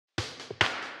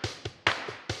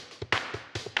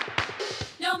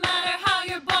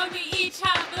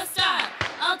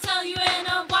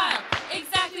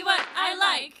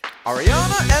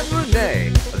Ariana and Renee,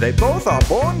 they both are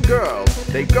born girls.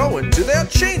 They go into their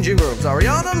changing rooms.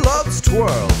 Ariana loves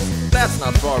twirls. That's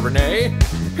not for Renee.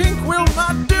 Pink will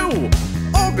not do.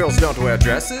 All girls don't wear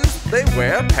dresses, they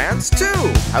wear pants too.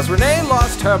 Has Renee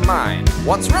lost her mind?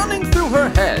 What's running through her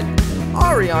head?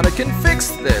 Ariana can fix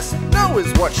this, no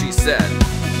is what she said.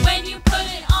 When you put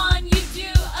it on, you do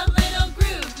a little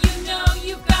groove. You know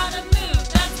you've gotta move,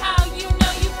 that's how you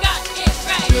know you've got it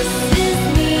right. This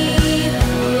is me,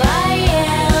 who I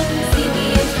am. See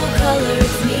me in full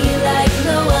colors, me like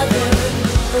no other.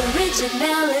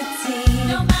 Originality.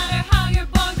 No matter how you're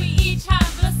born, we each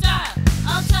have a style.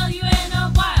 I'll tell you in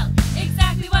a while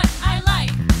exactly what I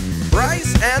like.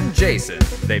 Bryce and Jason,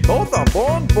 they both are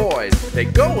born boys. They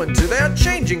go into their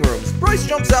changing rooms. Bryce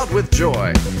jumps out with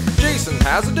joy. Jason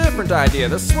has a different idea.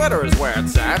 The sweater is where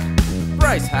it's at.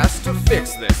 Bryce has to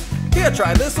fix this. Here,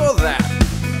 try this or that.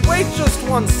 Wait just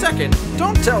 1 second.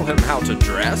 Don't tell him how to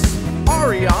dress.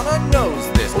 Ariana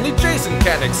knows this. Only Jason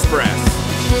can express.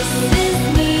 This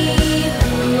is me,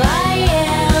 who I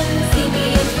am. See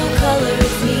me in full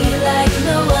colors, me like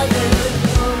no other.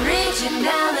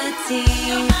 Originality.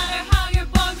 No matter how you're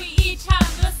born, we each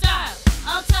have a style.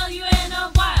 I'll tell you in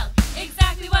a while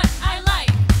exactly what I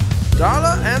like.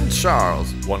 Darla and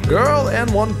Charles, one girl and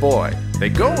one boy. They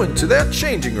go into their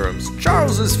changing rooms.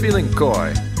 Charles is feeling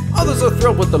coy. Others are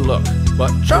thrilled with the look,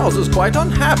 but Charles is quite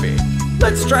unhappy.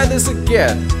 Let's try this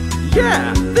again.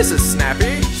 Yeah, this is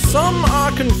snappy. Some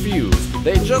are confused,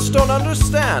 they just don't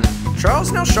understand.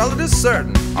 Charles, now Charlotte is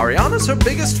certain Ariana's her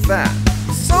biggest fan.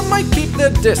 Some might keep their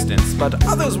distance, but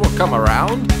others will come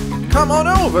around. Come on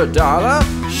over, Darla,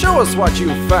 show us what you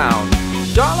found.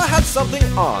 Darla had something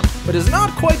on, but is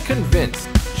not quite convinced.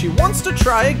 She wants to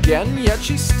try again, yet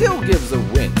she still gives a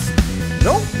wince.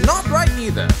 Nope, not right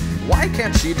either. Why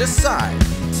can't she decide?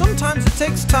 Sometimes it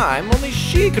takes time, only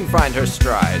she can find her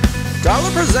stride.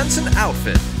 Darla presents an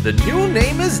outfit. The new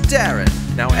name is Darren.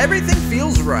 Now everything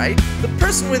feels right. The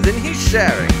person within he's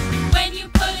sharing. When you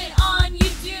put it on, you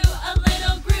do a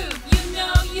little groove. You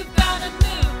know you've gotta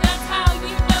move, that's how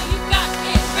you know you've got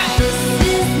it right. This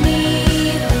is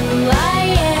me, who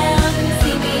I am.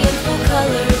 See me in full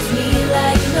colors, me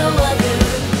like no other.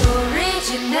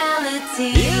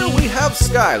 Originality. Here we have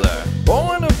Skylar,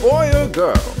 born a boy or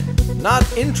girl. Not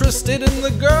interested in the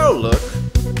girl look.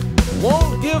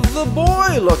 Won't give the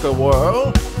boy look a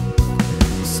whirl.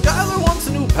 Skylar wants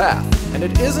a new path, and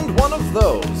it isn't one of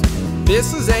those.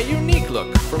 This is a unique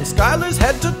look from Skylar's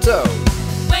head to toe.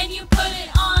 When you put it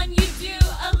on, you do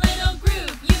a little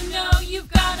groove. You know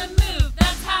you've gotta move,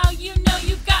 that's how you know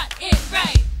you've got it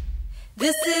right.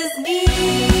 This is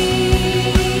me.